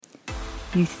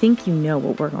You think you know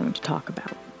what we're going to talk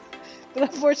about. But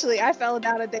unfortunately, I fell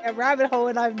down a damn rabbit hole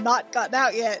and I've not gotten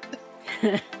out yet.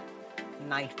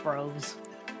 Knife bros.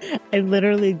 I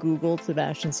literally Googled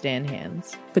Sebastian Stan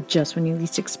hands. But just when you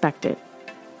least expect it,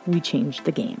 we changed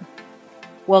the game.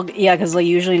 Well, yeah, because like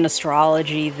usually in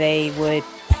astrology, they would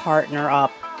partner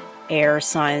up air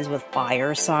signs with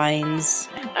fire signs.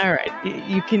 All right,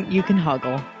 you can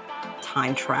huggle.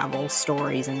 Time travel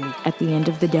stories, and At the end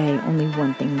of the day, only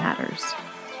one thing matters.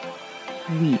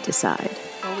 We decide.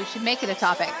 Well, we should make it a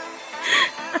topic.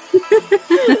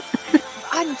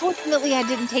 Unfortunately, I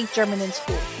didn't take German in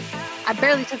school.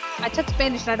 I took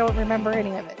Spanish and I don't remember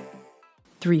any of it.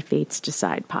 Three Fates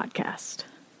Decide podcast.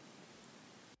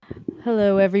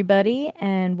 Hello, everybody,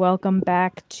 and welcome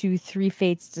back to Three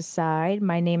Fates Decide.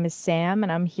 My name is Sam,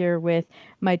 and I'm here with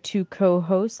my two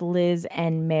co-hosts, Liz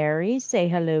and Mary. Say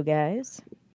hello, guys.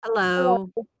 hello.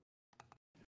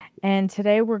 And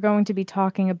today we're going to be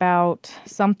talking about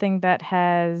something that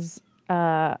has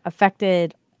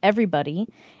affected everybody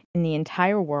in the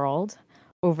entire world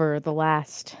over the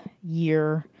last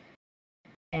year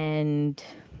and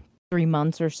 3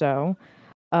 months or so.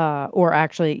 Or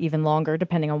actually even longer,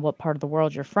 depending on what part of the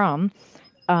world you're from.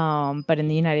 But in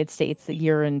the United States, a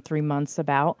year and 3 months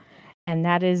about. And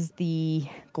that is the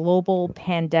global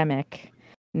pandemic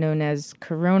known as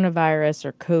coronavirus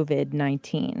or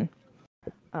COVID-19.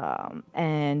 So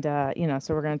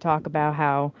we're going to talk about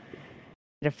how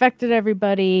it affected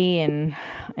everybody and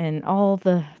all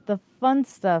the fun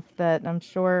stuff that I'm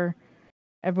sure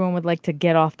everyone would like to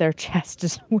get off their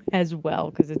chest as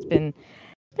well, because it's been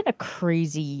a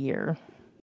crazy year.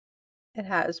 It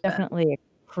has been. Definitely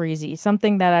crazy.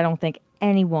 Something that I don't think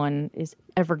anyone is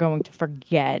ever going to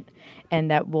forget,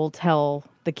 and that will tell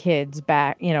the kids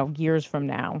back, years from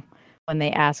now when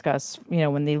they ask us,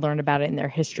 when they learn about it in their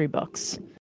history books.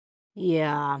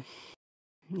 Yeah.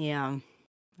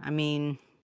 I mean,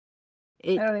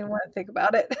 I don't even want to think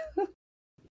about it.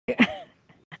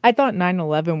 I thought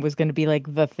 9/11 was going to be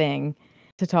like the thing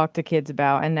to talk to kids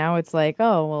about, and now it's like,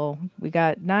 oh well, we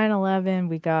got 9/11,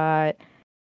 we got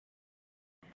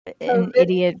an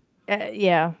idiot.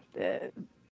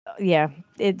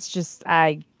 It's just,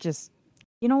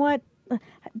 you know what?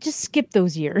 Just skip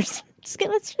those years.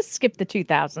 Let's just skip the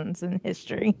 2000s in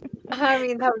history. I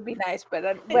mean, that would be nice,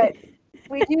 but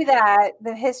we do that,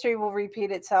 then history will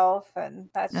repeat itself, and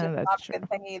that's just not a good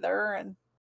thing either. And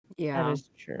yeah, that is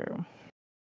true.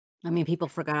 I mean, people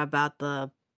forgot about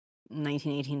the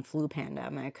 1918 flu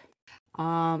pandemic.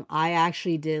 I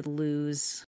actually did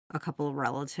lose a couple of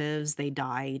relatives. They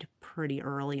died pretty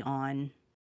early on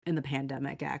in the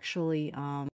pandemic, actually.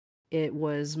 It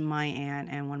was my aunt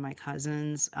and one of my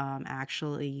cousins.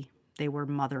 Actually, they were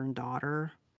mother and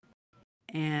daughter.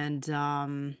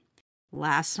 And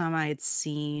last time I had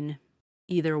seen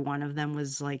either one of them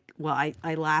was like, well,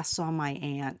 I last saw my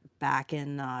aunt back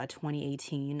in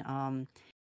 2018.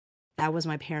 That was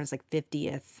my parents' like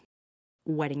 50th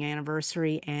wedding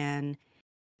anniversary, and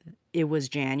it was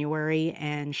January,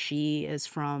 and she is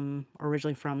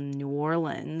originally from New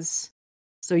Orleans.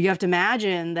 So you have to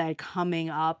imagine that coming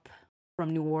up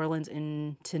from New Orleans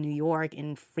into New York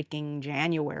in freaking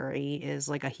January is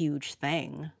like a huge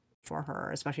thing for her,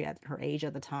 especially at her age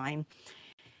at the time.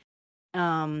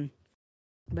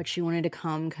 But she wanted to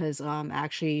come because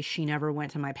actually she never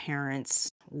went to my parents'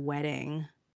 wedding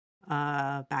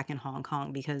back in Hong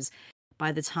Kong, because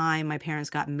by the time my parents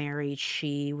got married,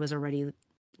 she was already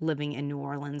living in New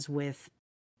Orleans with,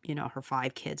 her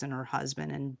 5 kids and her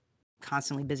husband, and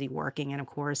constantly busy working. And of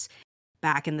course,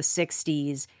 back in the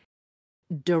 60s,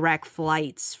 direct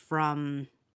flights from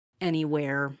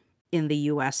anywhere in the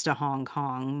US to Hong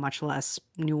Kong, much less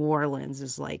New Orleans,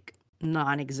 is like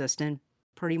non-existent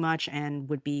pretty much, and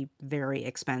would be very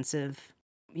expensive,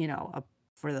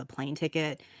 for the plane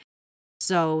ticket.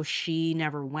 So she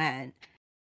never went.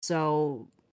 So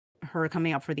her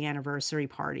coming up for the anniversary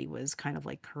party was kind of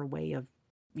like her way of,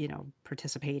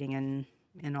 participating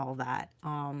in all that.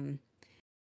 And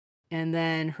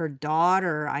then her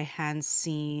daughter I hadn't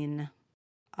seen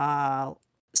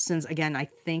since, again, I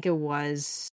think it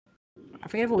was, I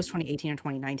forget if it was 2018 or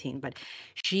 2019, but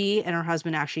she and her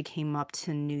husband actually came up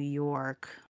to New York.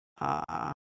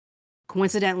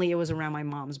 Coincidentally, it was around my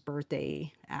mom's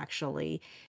birthday, actually.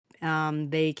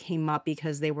 They came up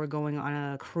because they were going on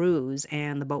a cruise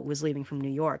and the boat was leaving from New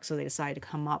York. So they decided to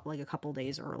come up like a couple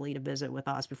days early to visit with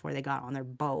us before they got on their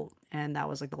boat. And that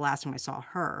was like the last time I saw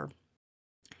her.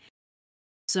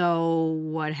 So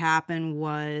what happened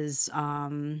was,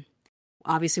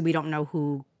 obviously we don't know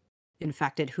who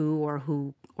infected who or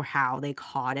how they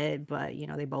caught it, but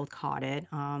they both caught it.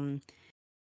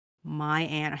 my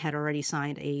aunt had already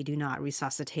signed a do not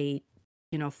resuscitate,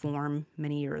 form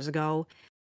many years ago.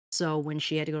 So when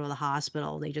she had to go to the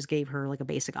hospital, they just gave her like a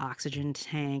basic oxygen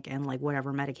tank and like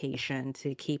whatever medication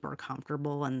to keep her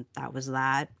comfortable, and that was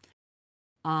that.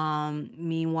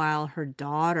 Meanwhile, her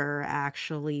daughter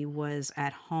actually was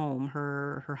at home.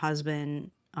 Her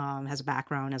husband has a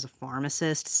background as a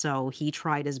pharmacist, so he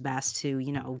tried his best to,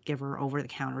 give her over the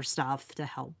counter stuff to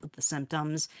help with the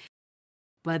symptoms.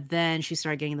 But then she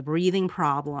started getting the breathing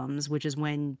problems, which is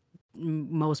when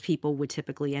most people would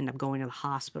typically end up going to the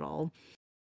hospital.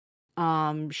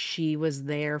 She was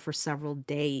there for several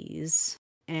days,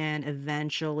 and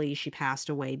eventually she passed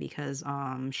away because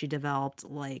she developed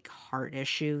like heart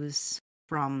issues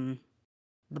from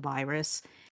the virus.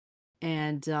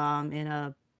 And in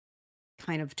a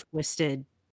kind of twisted,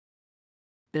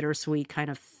 bittersweet kind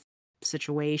of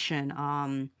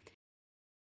situation,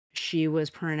 she was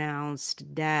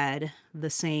pronounced dead the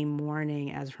same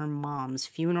morning as her mom's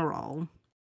funeral.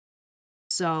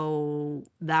 So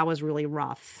that was really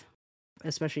rough,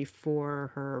 especially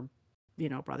for her,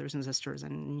 brothers and sisters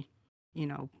and,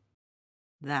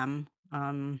 them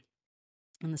in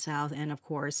the South. And of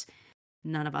course,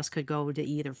 none of us could go to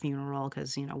either funeral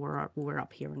because, we're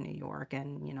up here in New York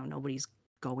and, nobody's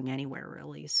going anywhere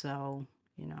really. So,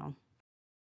 we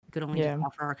could only just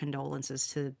offer our condolences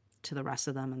to the rest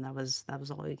of them, and that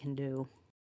was all we can do.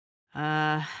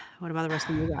 What about the rest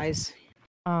of you guys?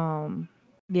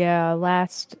 Yeah,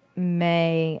 last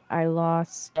May I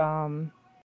lost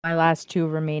my last two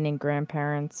remaining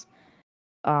grandparents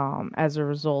as a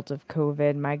result of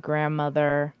COVID. My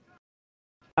grandmother,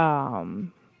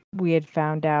 we had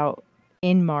found out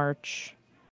in March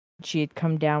she had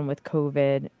come down with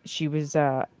COVID. She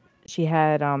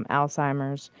had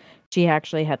Alzheimer's. She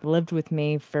actually had lived with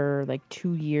me for like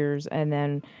 2 years, and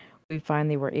then we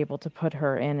finally were able to put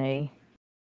her in a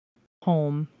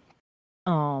home.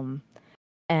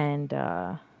 And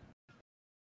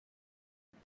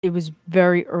it was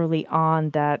very early on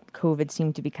that COVID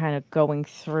seemed to be kind of going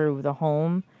through the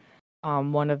home.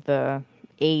 One of the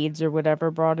aides or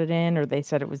whatever brought it in, or they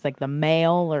said it was like the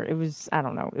mail, or it was, I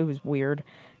don't know, it was weird.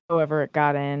 However, it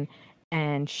got in,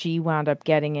 and she wound up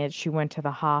getting it. She went to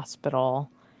the hospital,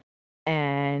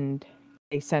 and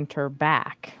they sent her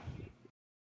back.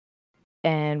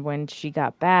 And when she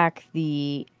got back,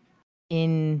 I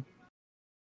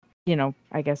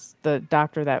guess the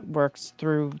doctor that works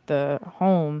through the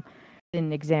home did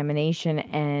an examination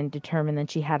and determined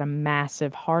that she had a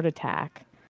massive heart attack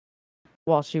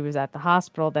while she was at the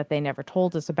hospital that they never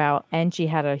told us about, and she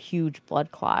had a huge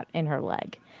blood clot in her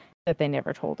leg that they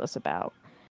never told us about.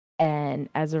 And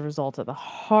as a result of the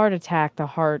heart attack, the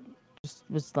heart just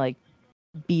was like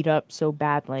beat up so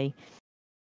badly,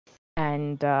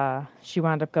 and she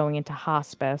wound up going into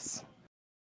hospice,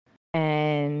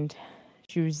 and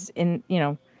she was in,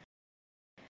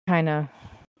 kind of,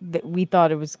 we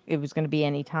thought it was going to be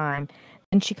any time.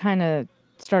 And she kind of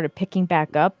started picking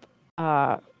back up.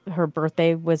 Her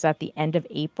birthday was at the end of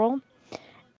April,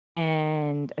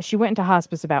 and she went into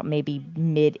hospice about maybe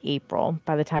mid-April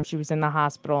by the time she was in the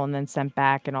hospital and then sent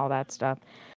back and all that stuff.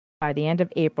 By the end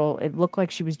of April, it looked like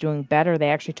she was doing better.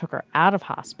 They actually took her out of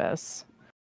hospice,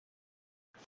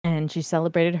 and she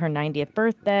celebrated her 90th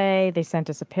birthday. They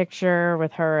sent us a picture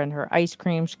with her and her ice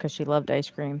cream because she loved ice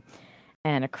cream,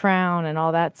 and a crown and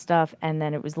all that stuff. And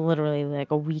then it was literally like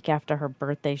a week after her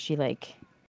birthday, she like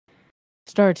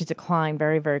started to decline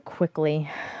very, very quickly.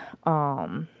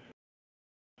 And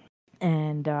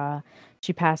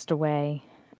she passed away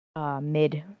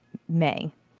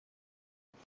mid-May.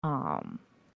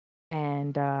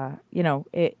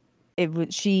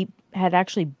 She had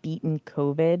actually beaten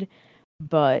COVID,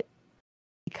 but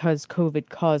because COVID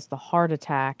caused the heart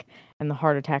attack, and the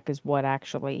heart attack is what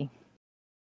actually,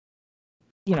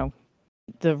 the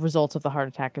results of the heart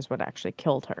attack is what actually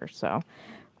killed her. So,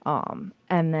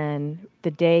 and then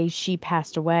the day she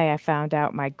passed away, I found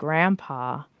out my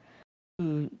grandpa,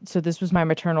 so this was my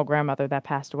maternal grandmother that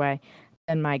passed away,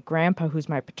 and my grandpa, who's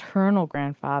my paternal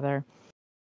grandfather,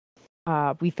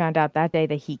 we found out that day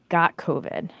that he got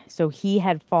COVID. So he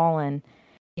had fallen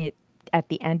at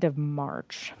the end of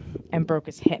March and broke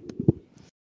his hip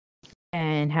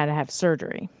and had to have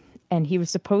surgery. And he was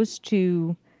supposed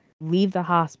to leave the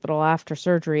hospital after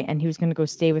surgery, and he was going to go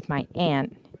stay with my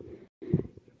aunt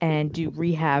and do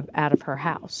rehab out of her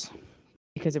house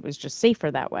because it was just safer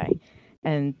that way.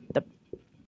 And the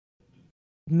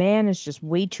man is just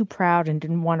way too proud and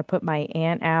didn't want to put my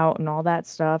aunt out and all that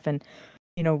stuff, and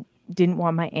didn't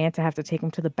want my aunt to have to take him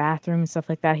to the bathroom and stuff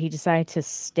like that. He decided to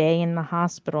stay in the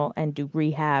hospital and do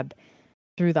rehab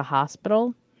through the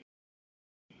hospital.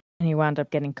 and he wound up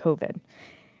getting COVID.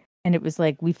 And it was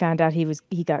like we found out he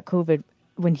got COVID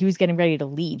when he was getting ready to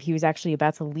leave. He was actually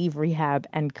about to leave rehab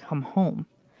and come home,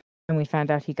 and we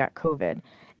found out he got COVID.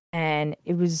 And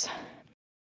it was,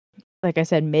 like I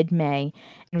said, mid-May, and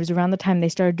it was around the time they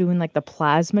started doing like the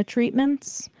plasma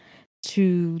treatments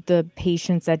to the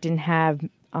patients that didn't have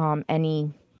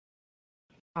any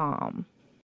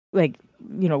like,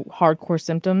 you know, hardcore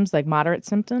symptoms, like moderate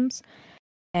symptoms.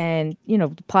 And, you know,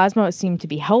 the plasma seemed to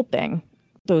be helping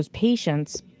those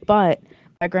patients, but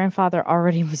my grandfather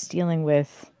already was dealing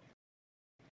with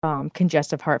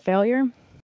congestive heart failure.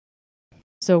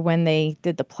 So when they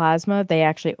did the plasma, they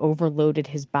actually overloaded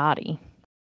his body,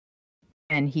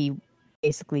 and he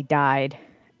basically died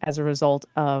as a result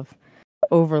of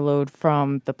overload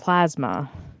from the plasma.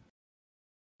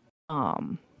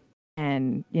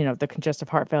 And, you know, the congestive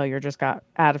heart failure just got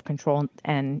out of control,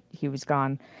 and he was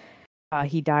gone.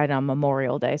 He died on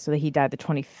Memorial Day, so he died the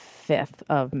 25th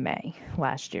of May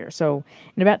last year. So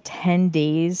in about 10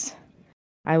 days,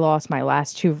 I lost my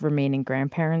last two remaining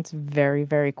grandparents very,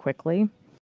 very quickly.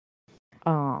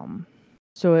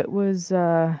 So it was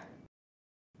a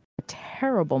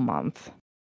terrible month.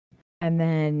 And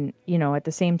then, you know, at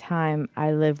the same time,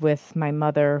 I live with my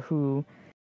mother, who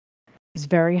is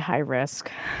very high risk.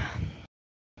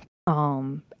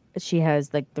 She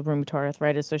has like the rheumatoid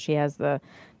arthritis, so she has the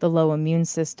low immune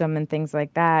system and things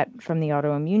like that from the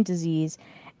autoimmune disease.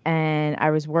 And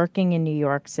I was working in New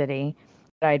York City.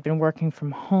 I had been working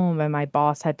from home, and my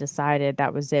boss had decided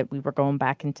that was it. We were going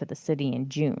back into the city in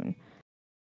June.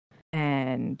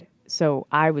 And so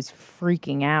I was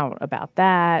freaking out about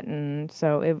that. And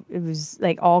so it was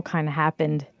like all kind of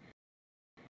happened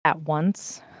at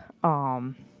once.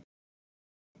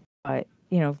 But,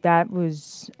 you know, that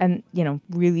was, and, you know,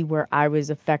 really where I was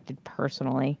affected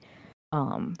personally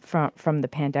from the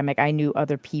pandemic. I knew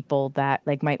other people that,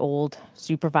 like my old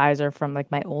supervisor from like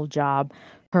my old job,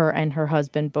 her and her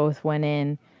husband both went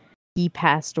in. He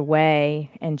passed away,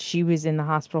 and she was in the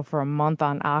hospital for a month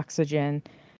on oxygen,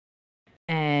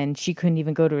 and she couldn't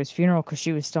even go to his funeral because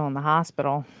she was still in the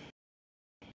hospital.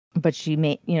 But she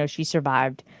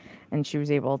survived, and she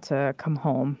was able to come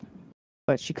home.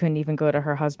 But she couldn't even go to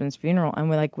her husband's funeral. And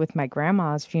with my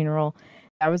grandma's funeral,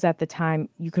 that was at the time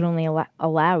you could only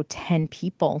allow 10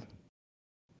 people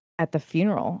at the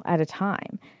funeral at a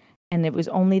time. And it was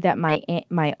only that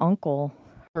my uncle,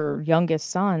 her youngest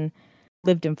son,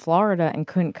 lived in Florida and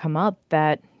couldn't come up,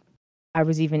 that I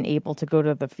was even able to go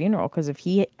to the funeral. Because if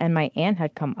he and my aunt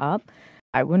had come up,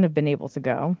 I wouldn't have been able to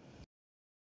go.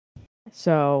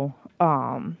 So,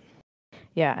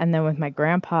 yeah, and then with my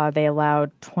grandpa, they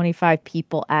allowed 25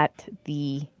 people at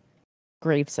the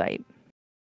gravesite.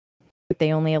 But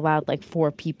they only allowed like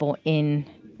 4 people in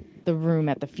the room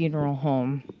at the funeral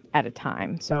home at a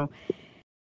time. So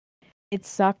it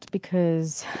sucked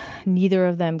because neither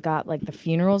of them got like the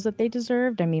funerals that they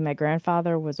deserved. I mean, my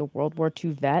grandfather was a World War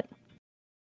II vet,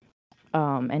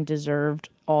 and deserved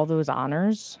all those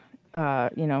honors,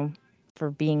 you know,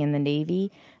 for being in the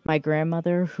Navy. My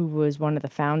grandmother, who was one of the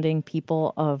founding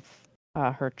people of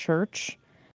her church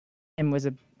and was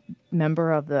a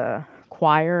member of the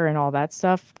choir and all that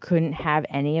stuff, couldn't have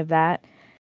any of that.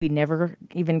 We never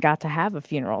even got to have a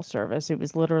funeral service. It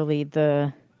was literally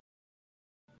the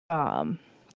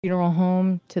funeral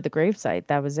home to the gravesite.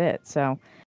 That was it. So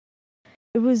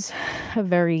it was a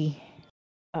very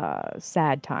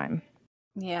sad time.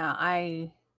 Yeah, I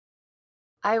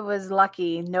was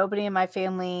lucky. Nobody in my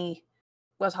family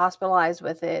was hospitalized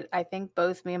with it. I think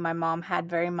both me and my mom had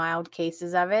very mild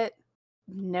cases of it.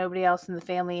 Nobody else in the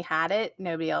family had it.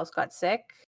 Nobody else got sick.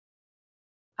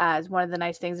 It's one of the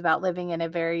nice things about living in a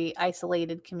very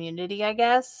isolated community, I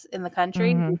guess, in the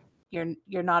country. Mhm.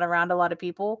 You're not around a lot of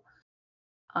people.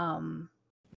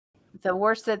 The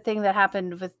worst thing that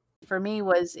happened for me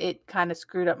was it kind of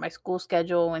screwed up my school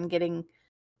schedule and getting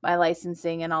my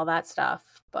licensing and all that stuff.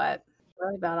 But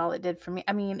really about all it did for me.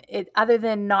 I mean, it other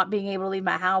than not being able to leave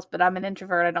my house, but I'm an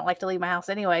introvert. I don't like to leave my house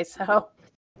anyway, so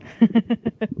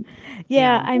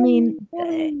Yeah, I mean,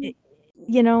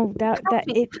 you know,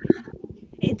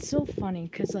 it's so funny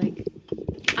because like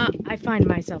I find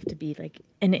myself to be like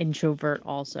an introvert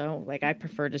also. Like I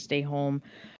prefer to stay home,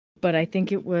 but I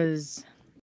think it was,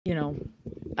 you know,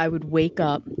 I would wake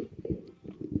up,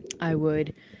 I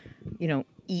would, you know,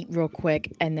 eat real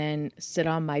quick, and then sit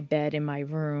on my bed in my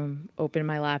room, open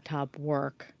my laptop,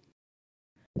 work.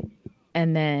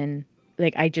 And then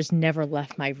like I just never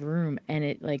left my room, and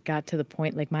it like got to the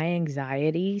point like my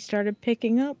anxiety started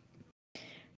picking up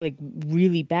like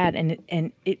really bad,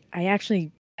 and I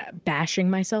actually bashing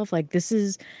myself. Like, this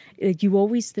is like, you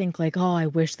always think like, oh, I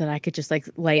wish that I could just like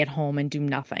lay at home and do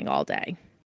nothing all day.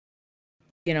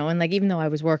 And like, even though I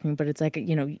was working, but it's like,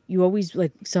 you always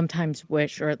like sometimes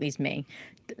wish, or at least me,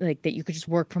 like that you could just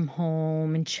work from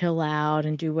home and chill out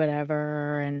and do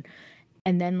whatever.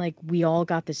 And then like we all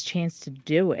got this chance to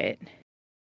do it.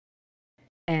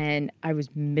 And I was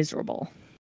miserable.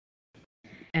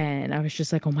 And I was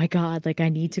just like, oh my God, like I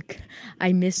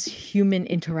miss human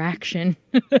interaction.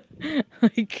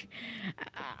 Like,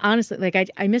 honestly, like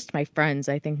I missed my friends,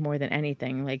 I think, more than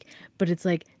anything. Like, but it's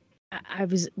like,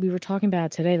 we were talking about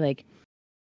it today, like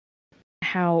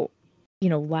how,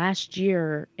 last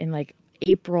year in like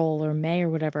April or May or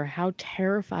whatever, how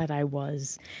terrified I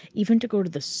was even to go to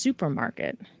the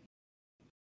supermarket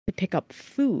to pick up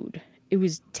food. It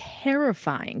was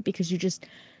terrifying because you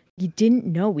didn't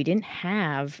know. We didn't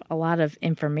have a lot of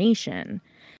information.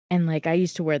 And like I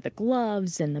used to wear the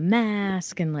gloves and the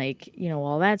mask and like,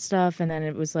 all that stuff. And then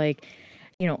it was like,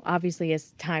 obviously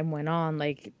as time went on,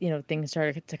 like, things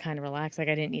started to kind of relax. Like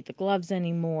I didn't need the gloves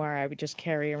anymore. I would just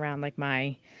carry around like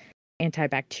my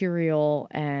antibacterial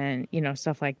and,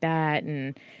 stuff like that.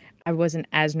 And I wasn't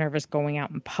as nervous going out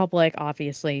in public.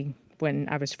 Obviously, when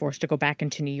I was forced to go back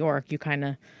into New York, you kind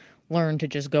of learn to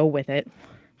just go with it.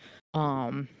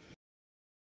 Though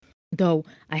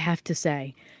I have to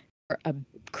say, for a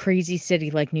crazy city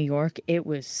like New York, it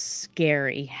was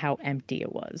scary how empty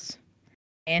it was.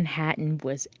 Manhattan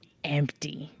was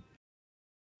empty.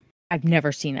 I've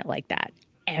never seen it like that,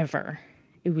 ever.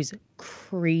 It was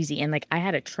crazy. And like I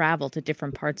had to travel to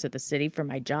different parts of the city for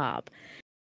my job.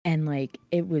 And like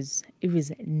it was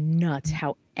nuts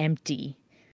how empty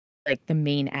like the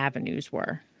main avenues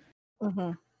were.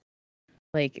 Mm-hmm.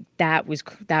 Like that was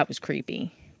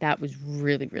creepy. That was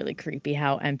really, really creepy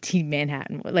how empty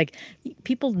Manhattan was. Like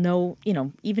people know,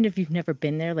 even if you've never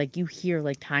been there, like you hear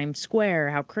like Times Square,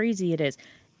 how crazy it is.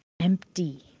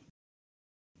 Empty.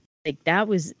 Like that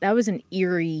was an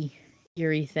eerie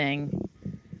thing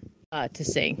to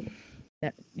see.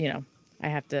 That I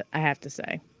have to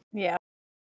say. Yeah.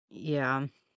 Yeah.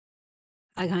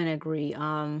 I kind of agree.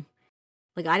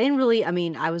 Like I didn't really, I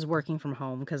mean, I was working from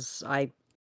home because I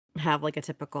have like a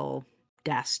typical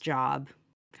desk job,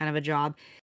 kind of a job.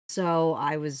 So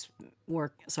I've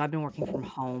been working from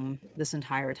home this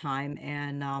entire time.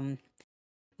 And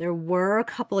there were a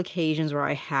couple occasions where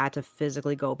I had to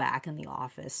physically go back in the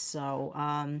office. So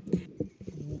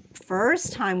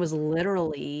first time was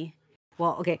literally,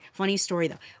 well, okay, funny story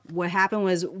though. What happened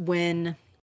was when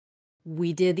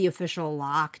we did the official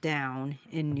lockdown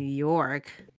in New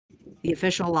York, the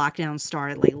official lockdown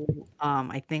started like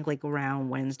I think like around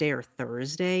Wednesday or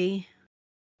Thursday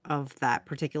of that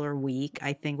particular week,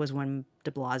 I think was when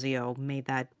de Blasio made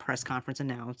that press conference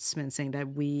announcement saying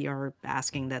that we are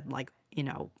asking that like,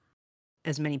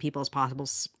 as many people as possible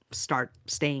start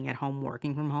staying at home,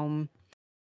 working from home,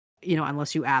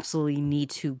 unless you absolutely need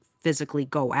to physically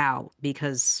go out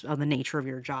because of the nature of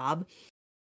your job.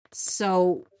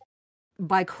 So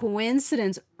by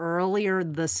coincidence, earlier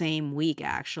the same week,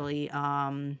 actually,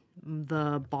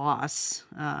 the boss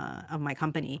of my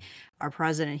company, our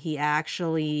president, he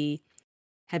actually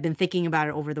had been thinking about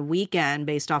it over the weekend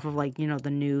based off of like, the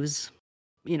news,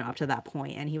 up to that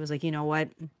point. And he was like, you know what,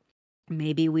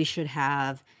 maybe we should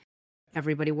have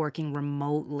everybody working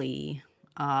remotely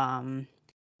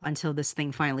until this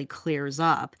thing finally clears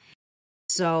up.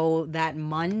 So that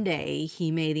Monday,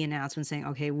 he made the announcement saying,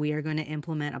 okay, we are going to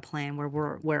implement a plan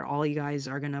where all you guys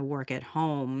are going to work at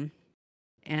home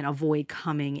and avoid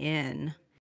coming in.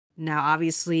 Now,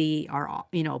 obviously, our,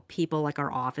 people like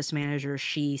our office manager,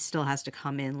 she still has to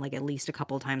come in like at least a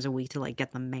couple of times a week to like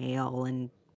get the mail and,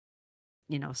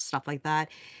 stuff like that.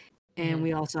 And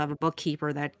we also have a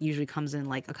bookkeeper that usually comes in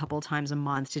like a couple of times a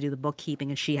month to do the bookkeeping,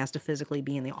 and she has to physically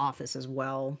be in the office as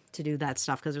well to do that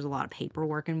stuff because there's a lot of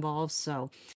paperwork involved. So,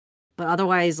 but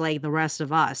otherwise, like the rest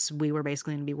of us, we were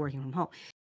basically going to be working from home.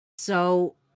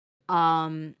 So,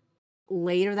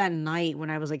 later that night when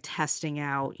I was like testing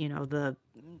out, the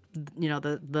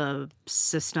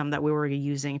system that we were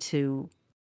using to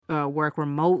work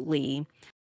remotely,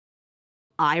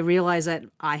 I realized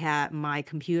that my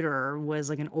computer was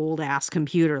like an old ass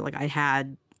computer. Like I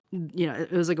had,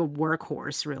 it was like a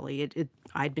workhorse really.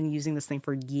 I'd been using this thing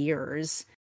for years.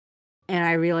 And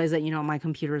I realized that, my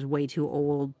computer is way too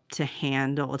old to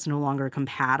handle. It's no longer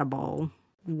compatible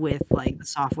with like the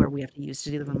software we have to use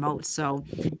to do the remote. So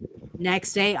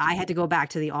next day I had to go back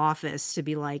to the office to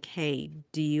be like, hey,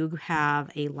 do you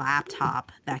have a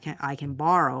laptop that I can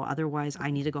borrow? Otherwise I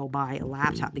need to go buy a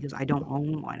laptop because I don't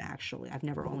own one actually. I've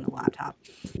never owned a laptop.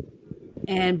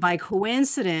 And by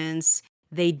coincidence,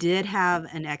 They did have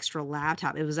an extra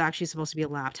laptop. It was actually supposed to be a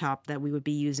laptop that we would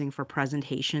be using for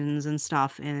presentations and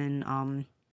stuff in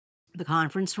the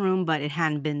conference room, but it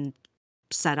hadn't been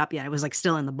set up yet. It was like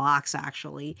still in the box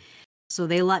actually. So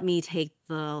they let me take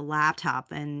the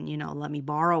laptop and, let me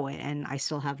borrow it, and I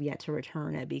still have yet to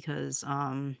return it because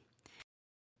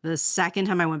the second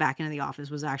time I went back into the office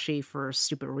was actually for a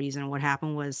stupid reason. What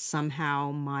happened was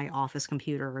somehow my office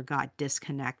computer got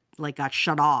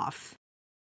shut off.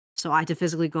 So I had to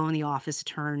physically go in the office to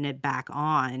turn it back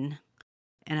on.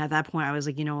 And at that point, I was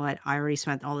like, you know what? I already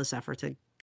spent all this effort to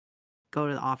go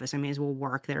to the office. I may as well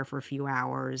work there for a few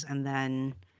hours and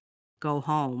then go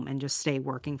home and just stay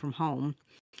working from home.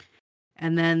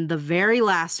 And then the very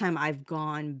last time I've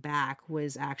gone back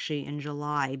was actually in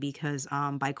July because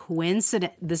by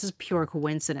coincidence, this is pure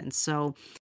coincidence. So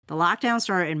the lockdown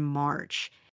started in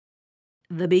March.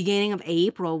 The beginning of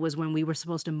April was when we were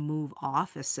supposed to move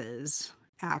offices,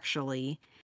 actually.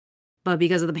 But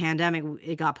because of the pandemic,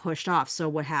 it got pushed off. So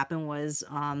what happened was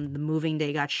the moving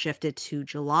day got shifted to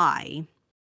July.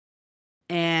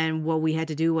 And what we had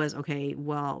to do was, okay,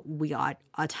 well, we got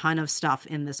a ton of stuff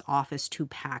in this office to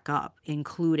pack up,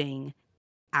 including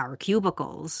our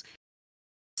cubicles.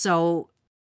 So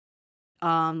the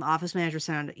office manager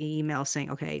sent an email saying,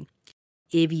 okay,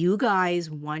 if you guys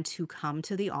want to come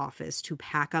to the office to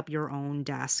pack up your own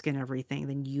desk and everything,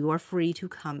 then you are free to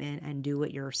come in and do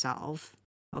it yourself.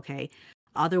 Okay.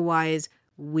 Otherwise,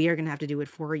 we are going to have to do it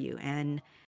for you. And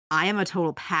I am a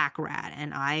total pack rat.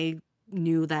 And I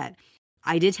knew that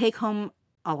I did take home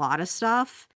a lot of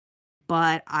stuff,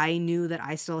 but I knew that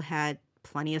I still had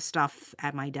plenty of stuff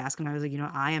at my desk. And I was like,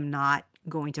 I am not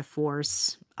going to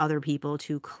force other people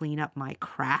to clean up my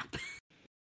crap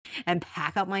and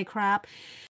pack up my crap.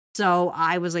 So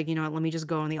I was like, let me just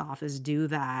go in the office, do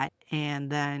that. And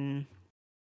then,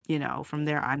 from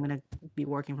there, I'm going to be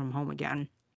working from home again.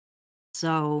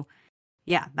 So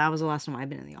yeah, that was the last time I've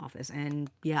been in the office. And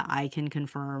yeah, I can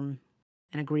confirm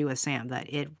and agree with Sam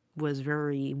that it was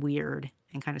very weird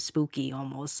and kind of spooky,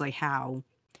 almost like how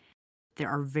there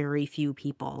are very few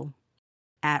people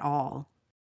at all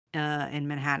in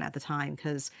Manhattan at the time,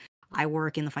 because I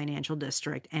work in the financial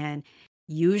district, and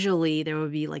usually there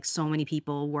would be like so many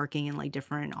people working in like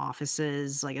different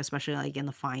offices, like especially like in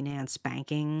the finance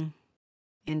banking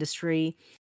industry.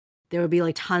 There would be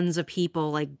like tons of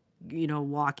people like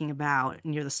walking about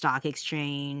near the stock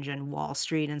exchange and Wall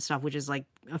Street and stuff, which is like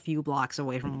a few blocks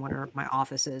away from where my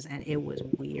office is. And it was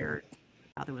weird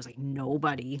how there was like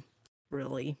nobody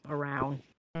really around.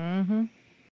 Mm-hmm.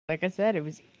 Like I said, it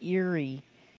was eerie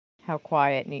how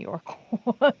quiet New York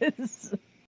was.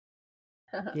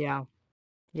 Yeah.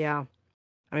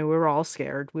 I mean, we were all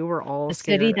scared. The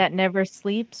city that never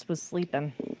sleeps was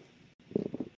sleeping.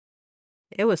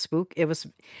 It was spook. It was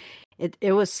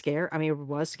scary. I mean, it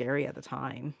was scary at the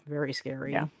time. Very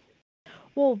scary. Yeah.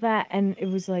 Well, that, and it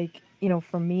was like,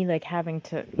 for me, like having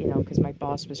to, because my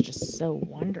boss was just so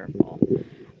wonderful.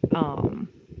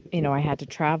 I had to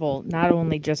travel not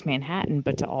only just Manhattan,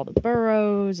 but to all the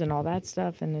boroughs and all that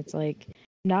stuff. And it's like,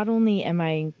 not only am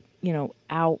I,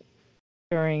 out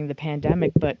during the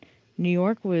pandemic, but New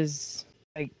York was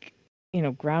like,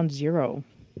 ground zero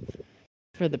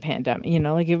for the pandemic.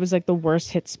 Like it was like the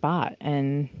worst hit spot.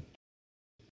 And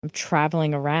I'm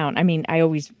traveling around. I mean, I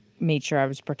always made sure I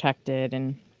was protected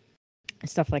and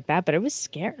stuff like that, but it was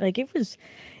scary. Like it was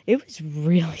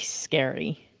really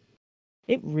scary.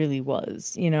 It really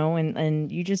was,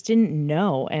 and you just didn't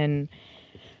know. And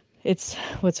it's,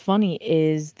 what's funny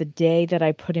is the day that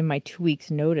I put in my 2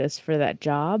 weeks notice for that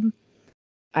job,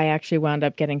 I actually wound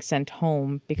up getting sent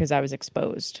home because I was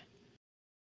exposed.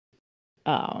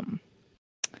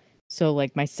 So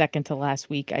like my second to last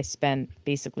week, I spent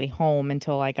basically home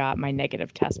until I got my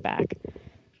negative test back.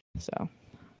 So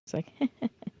it's like,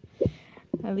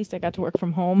 at least I got to work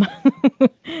from home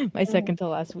my second to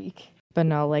last week. But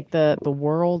no, like the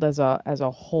world as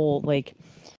a whole, like,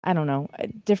 I don't know,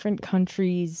 different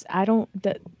countries.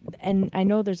 And I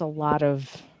know there's a lot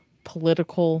of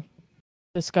political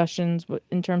discussions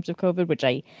in terms of COVID, which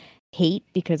I hate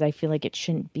because I feel like it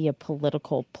shouldn't be a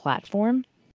political platform.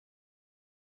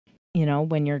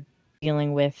 When you're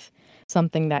dealing with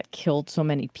something that killed so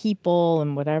many people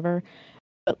and whatever.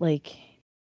 But like,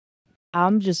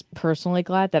 I'm just personally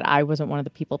glad that I wasn't one of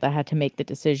the people that had to make the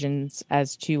decisions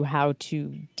as to how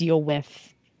to deal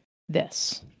with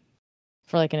this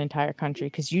for like an entire country.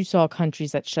 Because you saw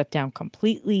countries that shut down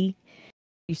completely.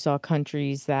 You saw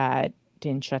countries that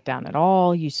didn't shut down at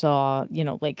all. You saw,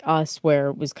 like us, where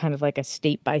it was kind of like a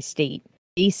state by state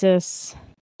basis.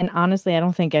 And honestly, I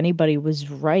don't think anybody was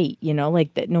right,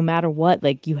 like that no matter what,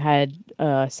 like you had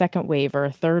a second wave or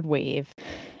a third wave.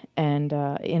 And,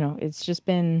 it's just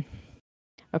been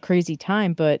a crazy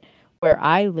time. But where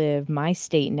I live, my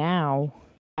state now,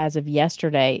 as of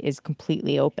yesterday, is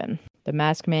completely open. The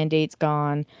mask mandate's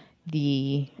gone.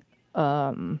 The,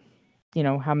 how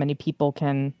many people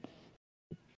can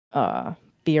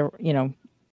be,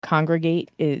 congregate,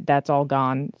 that's all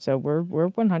gone. So we're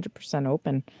 100%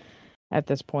 open at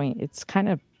this point. It's kind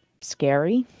of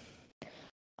scary.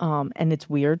 And it's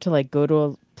weird to like go to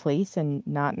a place and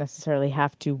not necessarily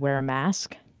have to wear a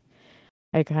mask.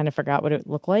 I kind of forgot what it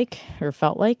looked like or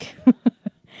felt like.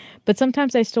 But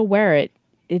sometimes I still wear it.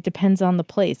 It depends on the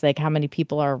place, like how many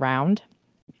people are around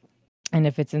and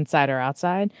if it's inside or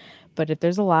outside. But if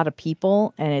there's a lot of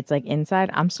people and it's like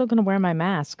inside, I'm still going to wear my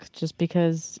mask just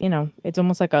because, it's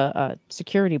almost like a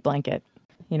security blanket.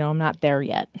 I'm not there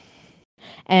yet.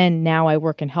 And now I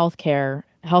work in healthcare.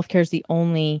 Healthcare is the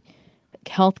only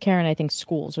healthcare, and I think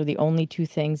schools are the only two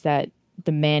things that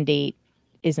the mandate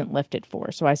isn't lifted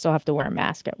for. So I still have to wear a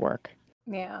mask at work.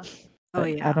 Yeah. Oh,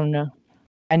 But yeah. I don't know.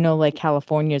 I know like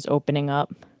California is opening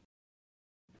up.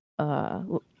 I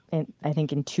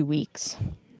think in 2 weeks.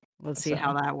 Let's see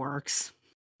how that works.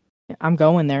 I'm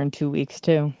going there in 2 weeks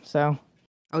too. So.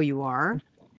 Oh, you are?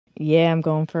 Yeah, I'm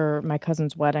going for my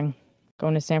cousin's wedding.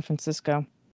 Going to San Francisco.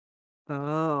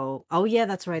 Oh yeah,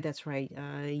 that's right.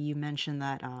 You mentioned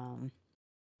that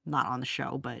not on the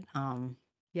show, but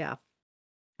yeah.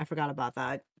 I forgot about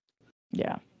that.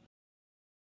 Yeah.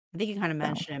 I think you kind of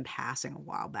mentioned in passing a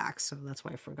while back, so that's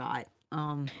why I forgot.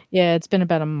 Yeah, it's been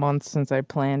about a month since I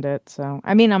planned it. So,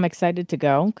 I mean, I'm excited to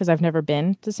go because I've never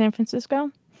been to San Francisco.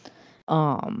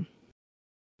 So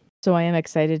I am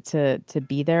excited to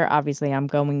be there. Obviously, I'm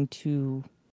going to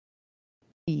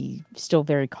be still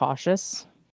very cautious.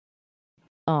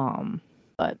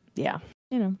 But yeah,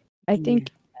 I think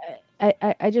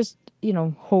I just,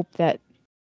 hope that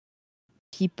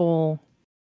people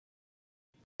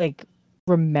like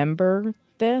remember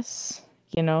this,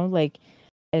 like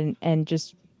and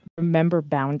just remember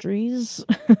boundaries,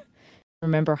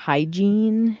 remember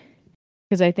hygiene,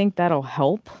 because I think that'll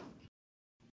help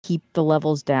keep the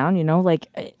levels down, like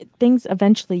things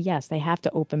eventually, yes, they have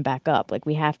to open back up. Like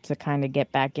we have to kind of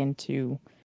get back into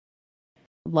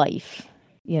life.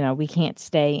 We can't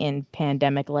stay in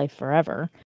pandemic life forever.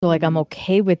 So like I'm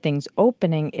okay with things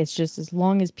opening. It's just as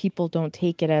long as people don't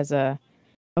take it as a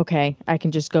okay, I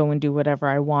can just go and do whatever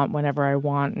I want whenever I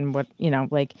want and what,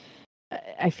 like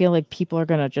I feel like people are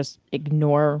going to just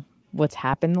ignore what's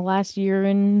happened the last year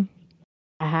and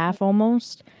a half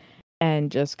almost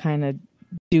and just kind of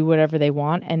do whatever they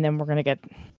want, and then we're going to get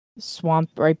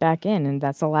swamped right back in, and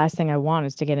that's the last thing I want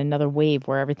is to get another wave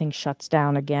where everything shuts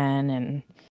down again. And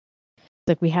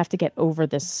like we have to get over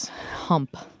this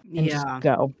hump and just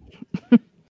go.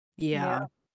 Yeah.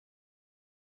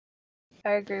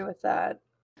 I agree with that.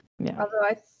 Yeah. Although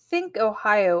I think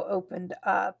Ohio opened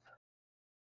up.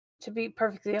 To be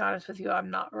perfectly honest with you,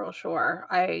 I'm not real sure.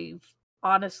 I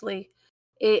honestly,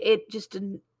 it just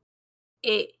didn't.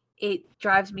 It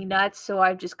drives me nuts. So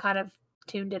I've just kind of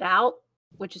tuned it out,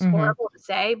 which is horrible to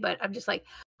say, but I'm just like,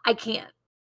 I can't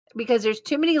because there's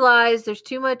too many lies. There's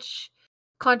too much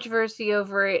controversy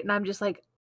over it, and I'm just like,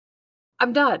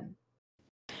 I'm done.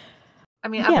 I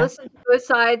mean, I've listened to both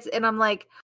sides, and I'm like,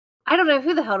 I don't know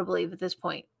who the hell to believe at this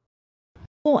point.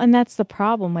 Well, and that's the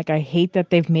problem. Like, I hate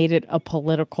that they've made it a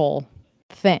political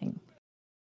thing.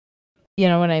 You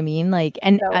know what I mean? Like,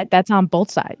 and that's on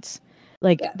both sides.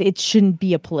 Like, it shouldn't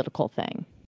be a political thing.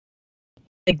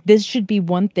 Like, this should be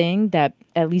one thing that,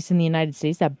 at least in the United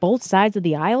States, that both sides of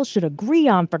the aisle should agree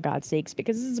on, for God's sakes,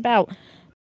 because this is about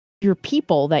your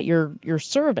people that you're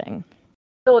serving.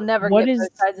 We'll never get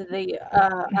both sides of the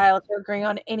aisle to agree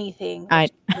on anything. I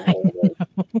know.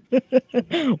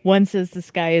 One says the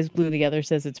sky is blue, the other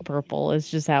says it's purple. It's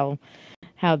just how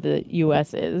the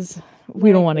U.S. is.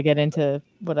 We don't want to get into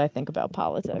what I think about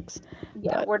politics.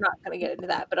 Yeah, we're not going to get into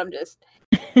that, but I'm just...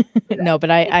 No,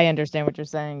 but I understand what you're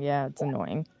saying. Yeah, it's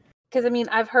annoying. Because, I mean,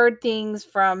 I've heard things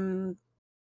from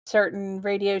certain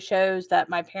radio shows that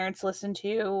my parents listen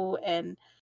to, and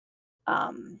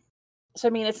so,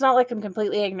 I mean, it's not like I'm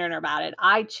completely ignorant about it.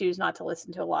 I choose not to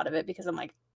listen to a lot of it because I'm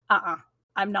like,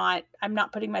 I'm not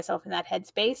putting myself in that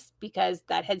headspace because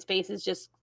that headspace is just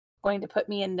going to put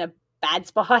me in a bad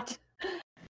spot.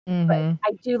 But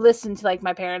I do listen to like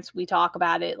my parents. We talk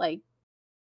about it like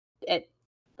at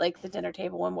like the dinner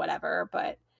table and whatever.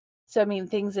 But so, I mean,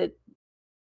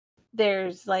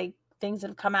 there's like things that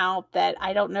have come out that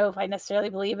I don't know if I necessarily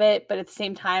believe it, but at the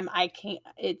same time, I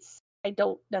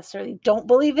don't necessarily don't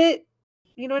believe it.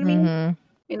 You know what I mean?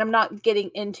 mean, I'm not getting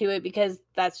into it because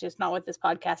that's just not what this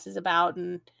podcast is about,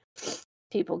 and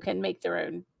people can make their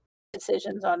own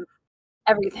decisions on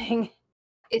everything.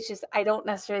 It's just I don't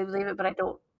necessarily believe it, but I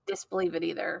don't disbelieve it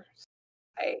either.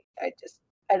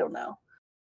 I don't know.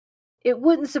 It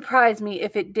wouldn't surprise me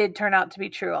if it did turn out to be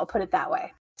true. I'll put it that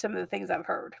way. Some of the things I've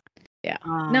heard. Yeah.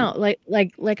 No,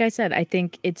 like I said, I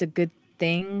think it's a good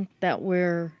thing that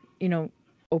we're,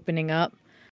 opening up,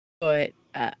 but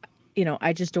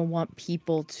I just don't want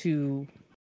people to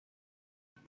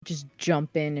just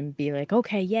jump in and be like,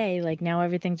 okay, yay, like now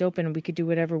everything's open and we could do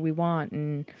whatever we want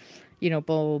and blah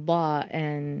blah blah.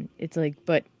 And it's like,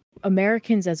 but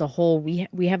Americans as a whole, we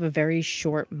have a very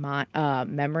short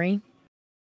memory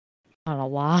on a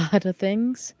lot of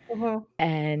things,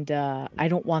 and I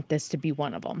don't want this to be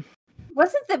one of them.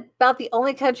 Wasn't about the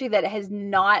only country that has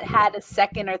not had a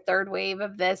second or third wave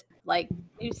of this, like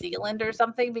New Zealand or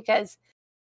something? Because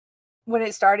when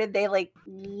it started, they like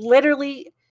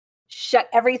literally shut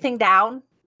everything down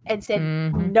and said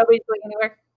nobody's going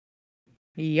anywhere.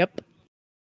 Yep.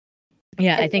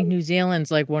 Yeah, I think New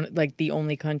Zealand's like the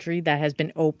only country that has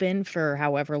been open for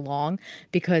however long,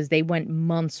 because they went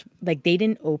months, like they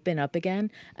didn't open up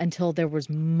again until there was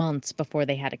months before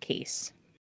they had a case.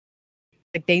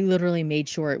 Like they literally made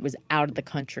sure it was out of the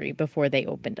country before they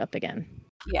opened up again.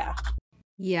 Yeah.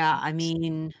 Yeah, I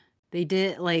mean, they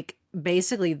did, like,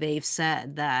 basically they've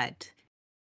said that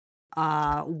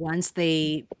once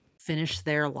they finish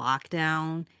their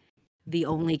lockdown, the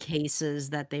only cases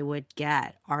that they would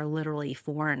get are literally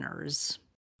foreigners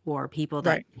or people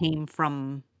that came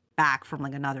back from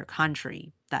like another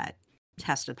country that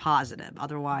tested positive.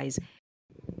 Otherwise,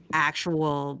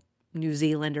 actual New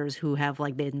Zealanders who have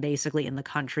like been basically in the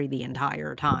country the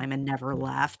entire time and never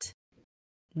left,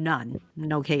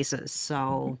 no cases.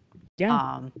 So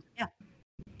yeah,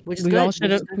 which is good.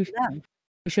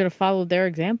 We should have followed their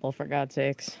example, for God's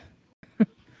sakes.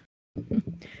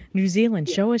 New Zealand,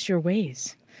 show us your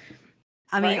ways.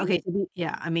 I mean, okay,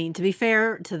 to be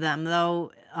fair to them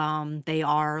though, they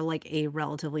are like a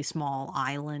relatively small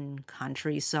island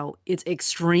country, so it's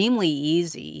extremely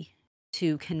easy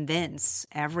to convince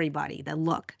everybody that,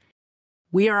 look,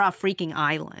 we are a freaking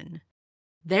island.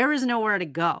 There is nowhere to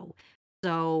go.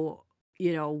 So,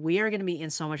 we are going to be in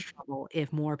so much trouble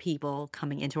if more people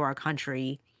coming into our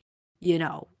country,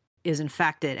 is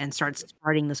infected and starts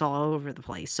spreading this all over the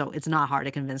place. So it's not hard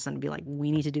to convince them to be like, we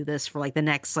need to do this for like the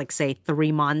next, like, say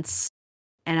 3 months.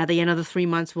 And at the end of the 3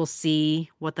 months, we'll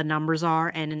see what the numbers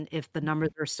are. And if the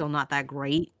numbers are still not that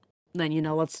great, then,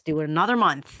 let's do it another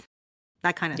month.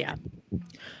 That kind of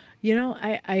thing.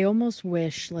 I almost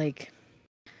wish, like,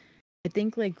 I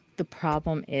think like the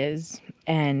problem is,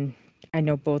 and I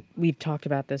know we've talked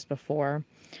about this before,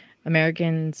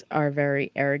 Americans are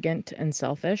very arrogant and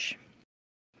selfish.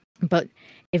 But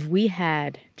if we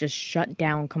had just shut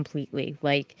down completely,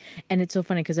 like, and it's so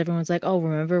funny because everyone's like, oh,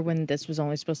 remember when this was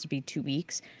only supposed to be 2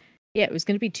 weeks? Yeah, it was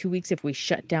going to be 2 weeks if we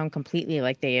shut down completely,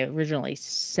 like they originally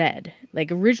said.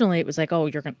 Like originally it was like, oh,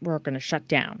 we're going to shut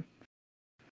down.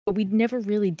 But we never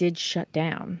really did shut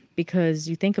down, because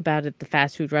you think about it, the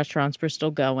fast food restaurants were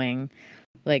still going.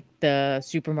 Like the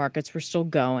supermarkets were still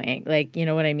going, like, you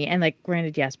know what I mean? And like,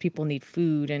 granted, yes, people need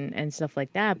food and stuff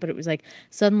like that, but it was like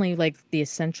suddenly like the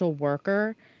essential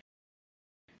worker,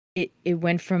 it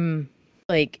went from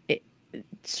like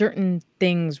certain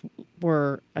things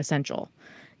were essential,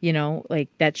 like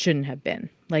that shouldn't have been,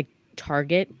 like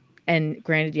Target. And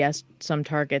granted, yes, some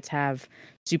Targets have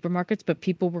supermarkets, but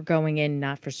people were going in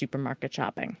not for supermarket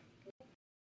shopping.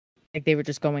 Like they were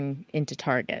just going into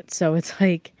Target. So it's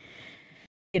like,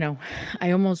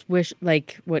 I almost wish,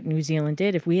 like what New Zealand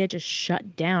did, if we had just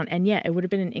shut down, and yeah, it would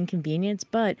have been an inconvenience,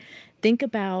 but think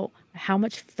about how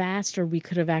much faster we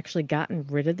could have actually gotten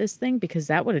rid of this thing, because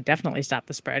that would have definitely stopped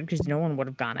the spread, because no one would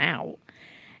have gone out.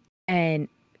 And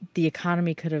the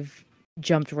economy could have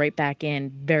jumped right back in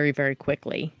very, very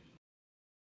quickly.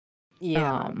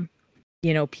 Yeah.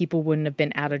 People wouldn't have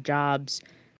been out of jobs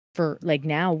for, like,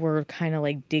 now we're kind of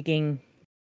like digging,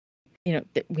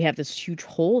 we have this huge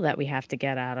hole that we have to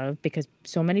get out of because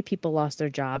so many people lost their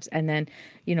jobs. And then,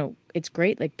 it's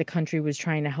great. Like the country was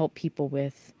trying to help people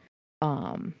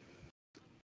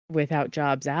without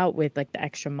jobs out with like the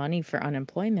extra money for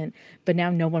unemployment. But now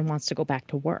no one wants to go back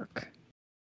to work.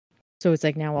 So it's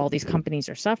like now all these companies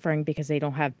are suffering because they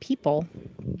don't have people,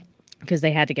 because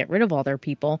they had to get rid of all their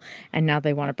people. And now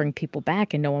they want to bring people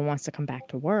back and no one wants to come back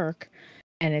to work.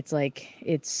 And it's like,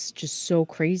 it's just so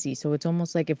crazy. So it's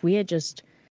almost like if we had just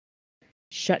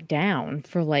shut down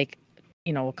for like,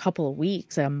 a couple of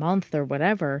weeks, a month or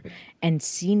whatever, and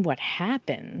seen what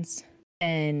happens,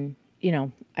 and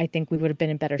I think we would have been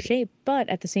in better shape. But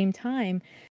at the same time,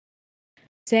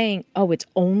 saying, oh, it's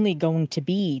only going to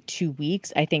be 2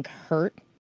 weeks, I think hurt.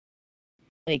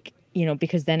 Like,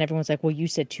 because then everyone's like, well, you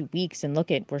said 2 weeks and look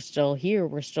we're still here.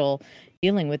 We're still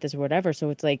dealing with this or whatever. So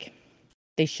it's like,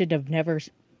 they should have never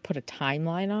put a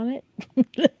timeline on it.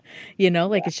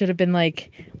 Like it should have been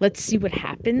like, let's see what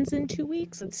happens in 2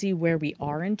 weeks. Let's see where we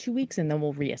are in 2 weeks and then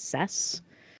we'll reassess,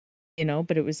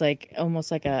 but it was like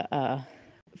almost like a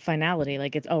finality.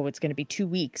 Like it's going to be 2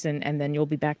 weeks and then you'll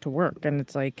be back to work. And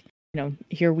it's like,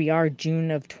 here we are,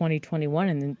 June of 2021,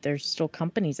 and then there's still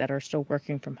companies that are still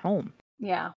working from home.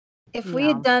 Yeah. If we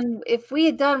had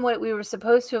done what we were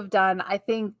supposed to have done, I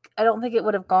don't think it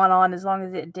would have gone on as long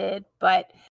as it did.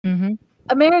 But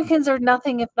Americans are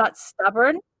nothing if not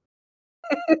stubborn.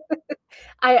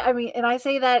 I mean, and I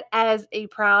say that as a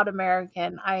proud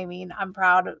American. I mean, I'm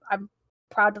proud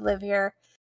to live here.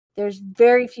 There's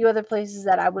very few other places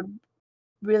that I would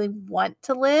really want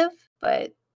to live,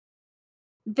 but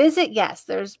visit, yes,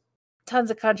 there's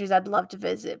tons of countries I'd love to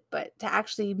visit, but to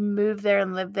actually move there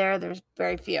and live there, there's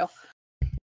very few.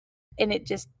 And it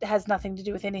just has nothing to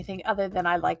do with anything other than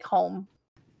I like home.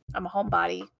 I'm a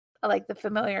homebody. I like the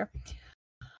familiar.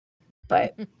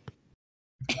 But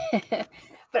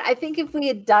but I think if we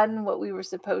had done what we were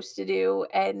supposed to do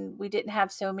and we didn't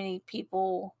have so many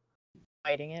people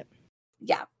fighting it.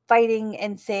 Yeah, fighting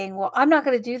and saying, well, I'm not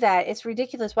going to do that. It's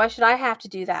ridiculous. Why should I have to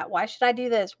do that? Why should I do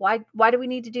this? Why do we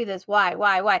need to do this? Why?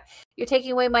 You're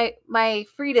taking away my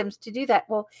freedoms to do that.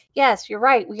 Well, yes, you're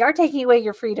right. We are taking away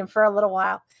your freedom for a little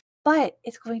while, but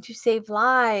it's going to save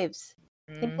lives.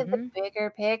 Think of the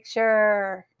bigger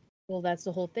picture. Well, that's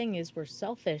the whole thing, is we're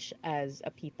selfish as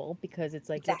a people, because it's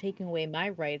like, You're taking away my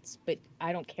rights, but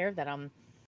I don't care that I'm,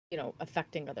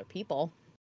 affecting other people.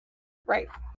 Right.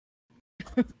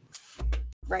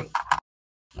 Right.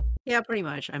 Yeah, pretty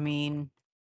much. I mean,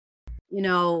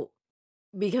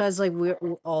 because like we're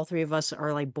all three of us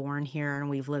are like born here and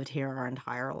we've lived here our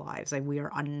entire lives. Like we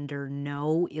are under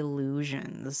no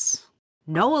illusions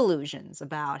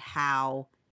about how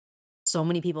so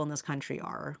many people in this country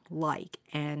are like,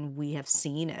 and we have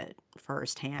seen it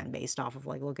firsthand based off of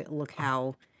like, look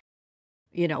how,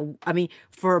 I mean,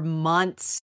 for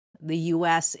months, the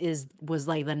US was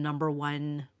like the number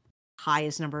one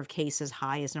highest number of cases,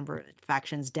 highest number of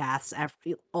infections, deaths,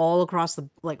 all across the,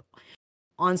 like,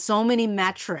 on so many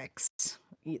metrics.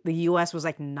 The US was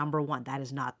like number one. That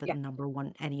is not the number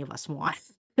one any of us want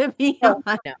to be on.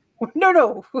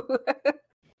 No.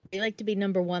 We like to be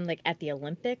number one, like at the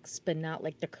Olympics, but not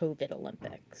like the COVID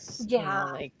Olympics.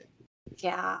 Yeah.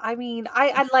 Yeah, I mean,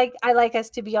 I like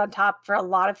us to be on top for a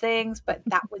lot of things, but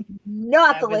that was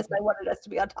not the list I wanted us to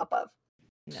be on top of.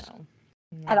 No.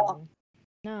 At all.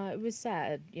 No, it was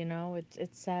sad.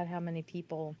 It's sad how many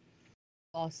people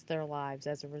lost their lives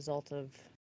as a result of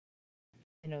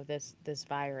this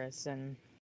virus, and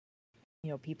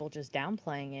people just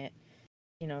downplaying it,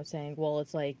 saying, well,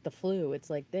 it's like the flu, it's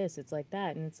like this, it's like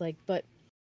that, and it's like, but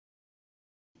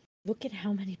look at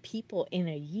how many people in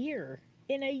a year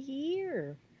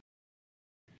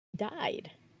died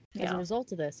as a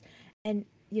result of this. And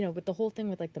with the whole thing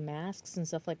with like the masks and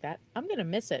stuff like that, I'm gonna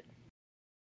miss it.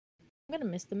 I'm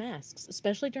gonna miss the masks,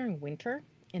 especially during winter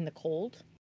in the cold.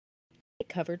 It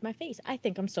covered my face. I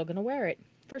think I'm still gonna wear it.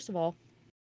 First of all,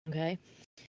 okay,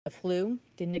 the flu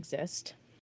didn't exist.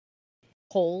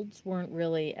 Colds weren't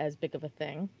really as big of a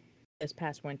thing this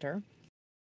past winter.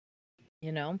 True.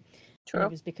 And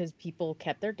it was because people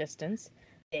kept their distance.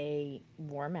 They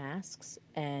wore masks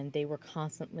and they were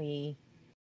constantly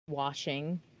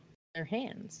washing their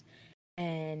hands.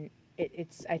 And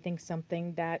it's, I think,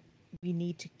 something that we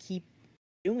need to keep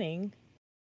doing,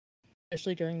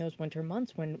 especially during those winter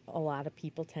months when a lot of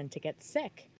people tend to get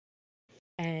sick.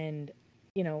 And,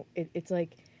 it's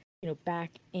like,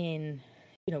 back in,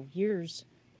 years,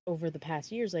 over the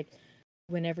past years, like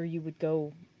whenever you would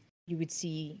go, you would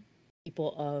see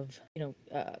people of,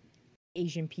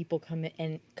 Asian people come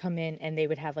in and they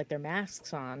would have like their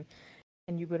masks on,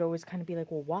 and you would always kind of be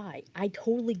like, well, why? I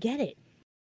totally get it.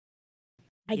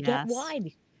 I get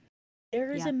why.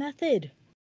 There is a method.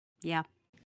 Yeah.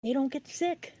 They don't get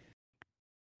sick.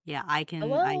 Yeah, I can.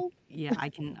 Hello? I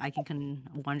can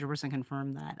 100%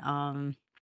 confirm that.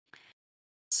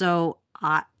 So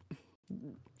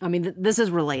I mean, this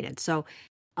is related. So,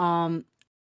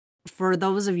 for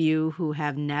those of you who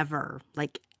have never,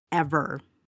 like, ever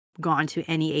gone to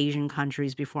any Asian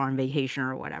countries before on vacation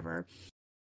or whatever,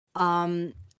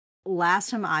 last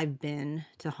time I've been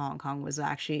to Hong Kong was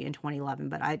actually in 2011,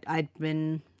 but I'd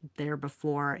been there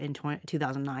before in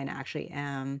 2009 actually.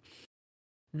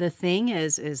 The thing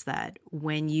is that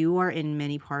when you are in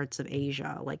many parts of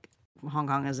Asia, like Hong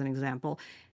Kong as an example,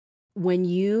 when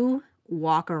you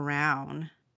walk around,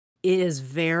 it is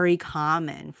very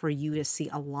common for you to see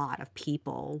a lot of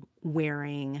people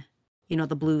wearing,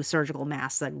 the blue surgical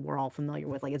masks that we're all familiar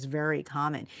with. Like, it's very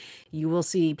common. You will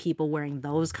see people wearing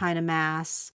those kind of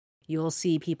masks. You'll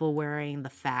see people wearing the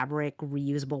fabric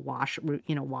reusable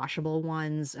washable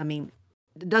ones. I mean,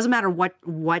 it doesn't matter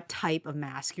what type of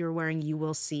mask you're wearing, you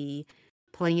will see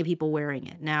plenty of people wearing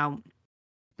it. Now,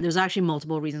 there's actually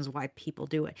multiple reasons why people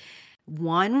do it.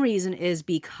 One reason is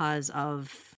because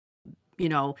of,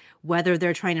 whether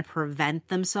they're trying to prevent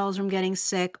themselves from getting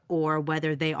sick, or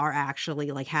whether they are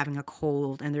actually like having a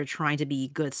cold and they're trying to be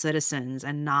good citizens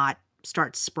and not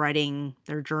start spreading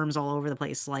their germs all over the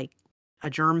place like a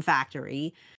germ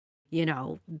factory.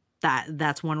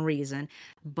 That's one reason.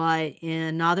 But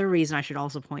another reason I should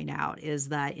also point out is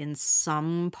that in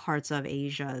some parts of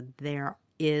Asia, there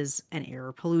is an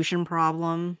air pollution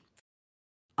problem.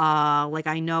 Like,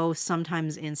 I know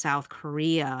sometimes in South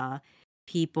Korea,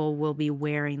 people will be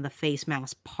wearing the face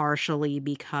mask partially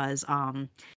because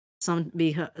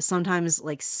sometimes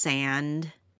like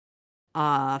sand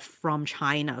from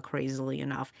China, crazily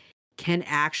enough, can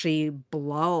actually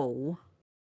blow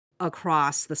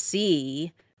across the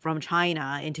sea from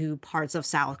China into parts of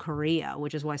South Korea,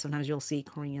 which is why sometimes you'll see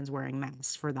Koreans wearing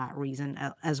masks for that reason,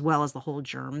 as well as the whole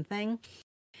germ thing.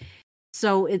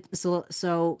 So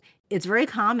it's very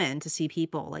common to see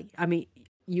people, like, I mean,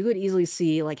 you could easily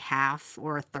see like half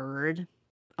or a third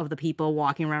of the people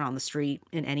walking around on the street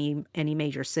in any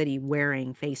major city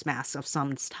wearing face masks of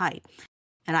some type.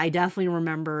 And I definitely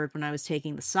remembered when I was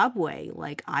taking the subway,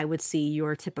 like, I would see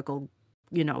your typical,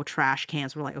 trash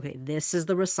cans were like, okay, this is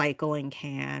the recycling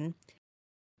can.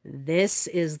 This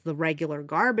is the regular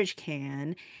garbage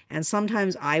can. And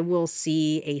sometimes I will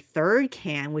see a third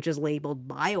can, which is labeled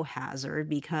biohazard,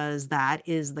 because that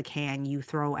is the can you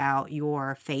throw out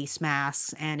your face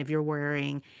masks. And if you're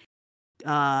wearing,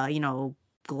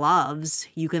 gloves,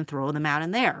 you can throw them out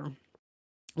in there.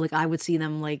 Like, I would see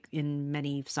them like in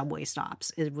many subway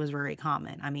stops. It was very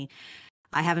common. I mean,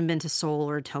 I haven't been to Seoul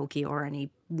or Tokyo or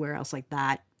anywhere else like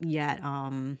that yet.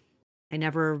 I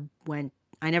never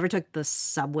took the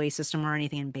subway system or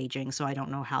anything in Beijing, so I don't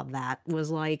know how that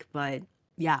was like, but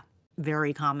yeah,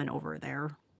 very common over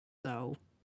there. So,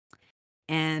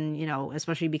 and,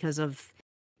 especially because of,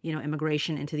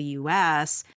 immigration into the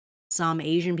US, some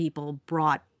Asian people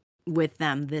brought with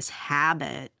them this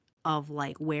habit of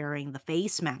like wearing the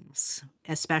face masks,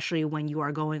 especially when you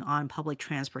are going on public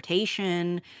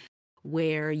transportation,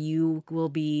 where you will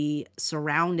be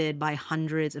surrounded by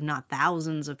hundreds, if not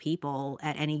thousands, of people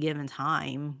at any given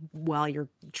time while you're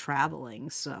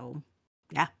traveling. So,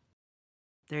 yeah,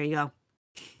 there you go.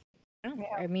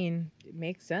 I mean, it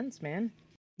makes sense, man.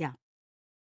 Yeah.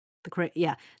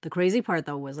 The crazy part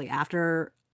though was like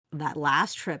after that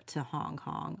last trip to Hong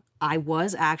Kong, I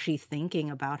was actually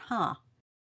thinking about,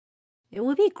 it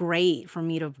would be great for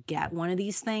me to get one of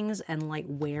these things and like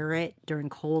wear it during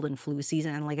cold and flu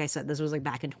season. And like I said, this was like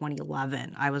back in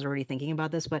 2011. I was already thinking about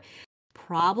this, but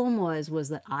problem was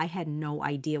that I had no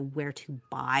idea where to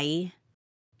buy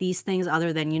these things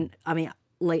other than,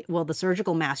 the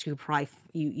surgical mask, you probably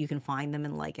you can find them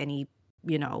in like any,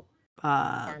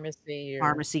 pharmacy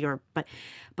but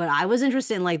I was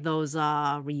interested in like those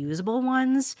reusable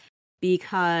ones,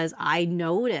 because I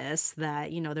noticed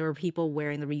that, there were people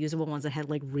wearing the reusable ones that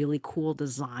had like really cool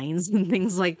designs and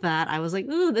things like that. I was like,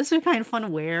 ooh, this is kind of fun to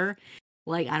wear.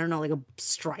 Like, I don't know, like a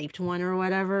striped one or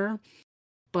whatever.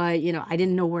 But, I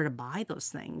didn't know where to buy those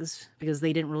things because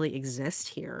they didn't really exist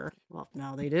here. Well,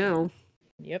 now they do.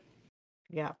 Yep.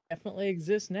 Yeah. Definitely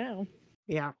exists now.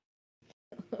 Yeah.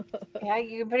 Yeah,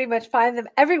 you can pretty much find them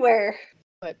everywhere.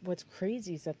 But what's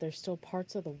crazy is that there's still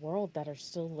parts of the world that are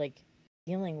still like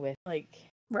dealing with like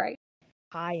Right.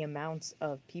 high amounts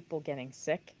of people getting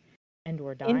sick and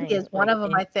or dying. India's one of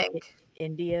them, I think.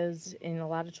 India's in a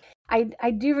lot of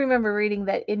I do remember reading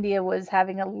that India was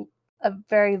having a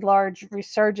very large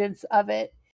resurgence of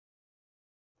it,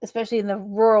 especially in their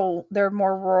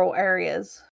more rural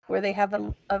areas where they have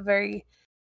a very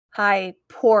high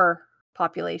poor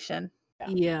population.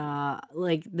 Yeah,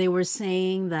 like they were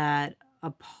saying that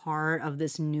a part of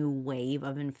this new wave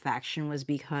of infection was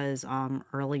because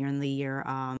earlier in the year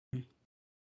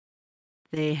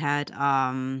they had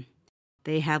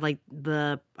like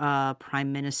the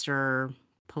prime minister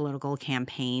political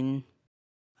campaign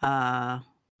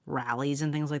rallies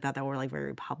and things like that were like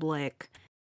very public.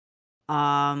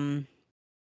 And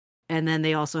then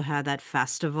they also had that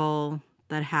festival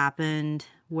that happened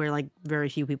where like very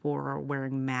few people were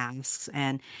wearing masks,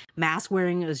 and mask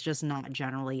wearing is just not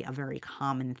generally a very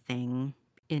common thing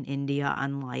in India,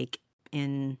 unlike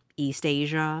in East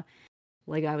Asia.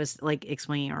 Like I was like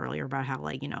explaining earlier about how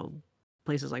like,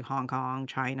 places like Hong Kong,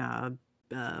 China,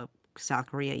 South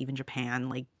Korea, even Japan,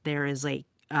 like there is like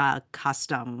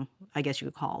custom, I guess you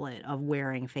could call it, of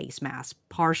wearing face masks,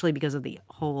 partially because of the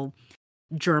whole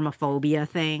germophobia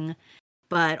thing.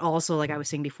 But also, like I was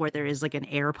saying before, there is like an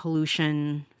air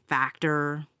pollution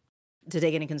factor to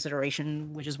take into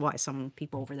consideration, which is why some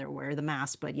people over there wear the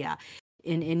mask. But yeah,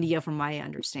 in India, from my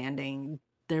understanding,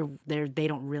 they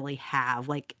don't really have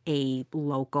like a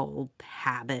local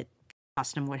habit,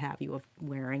 custom, what have you, of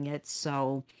wearing it.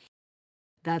 So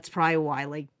that's probably why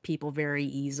like people very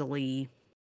easily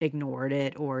ignored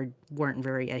it or weren't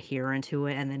very adherent to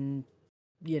it. And then,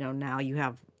 now you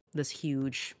have this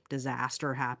huge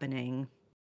disaster happening.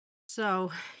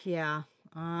 So, yeah,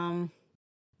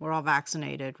 we're all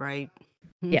vaccinated, right?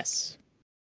 Yes.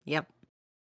 Yep.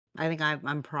 I think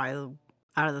I'm probably,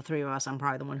 out of the three of us, I'm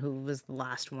probably the one who was the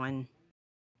last one.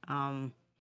 I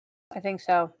think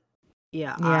so.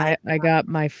 Yeah, Yeah, I got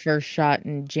my first shot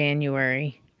in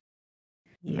January.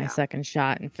 My yeah, second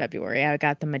shot in February. I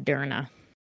got the Moderna.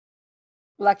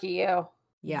 Lucky you.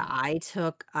 yeah.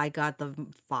 I got the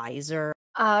Pfizer.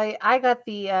 I got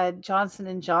the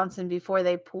Johnson & Johnson before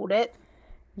they pulled it.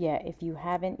 Yeah, if you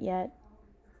haven't yet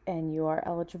and you are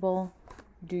eligible,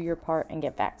 do your part and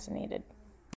get vaccinated.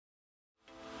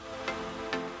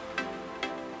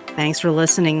 Thanks for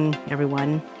listening,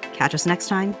 everyone. Catch us next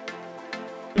time.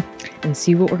 And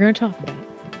see what we're going to talk about.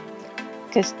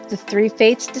 Because the three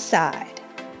fates decide.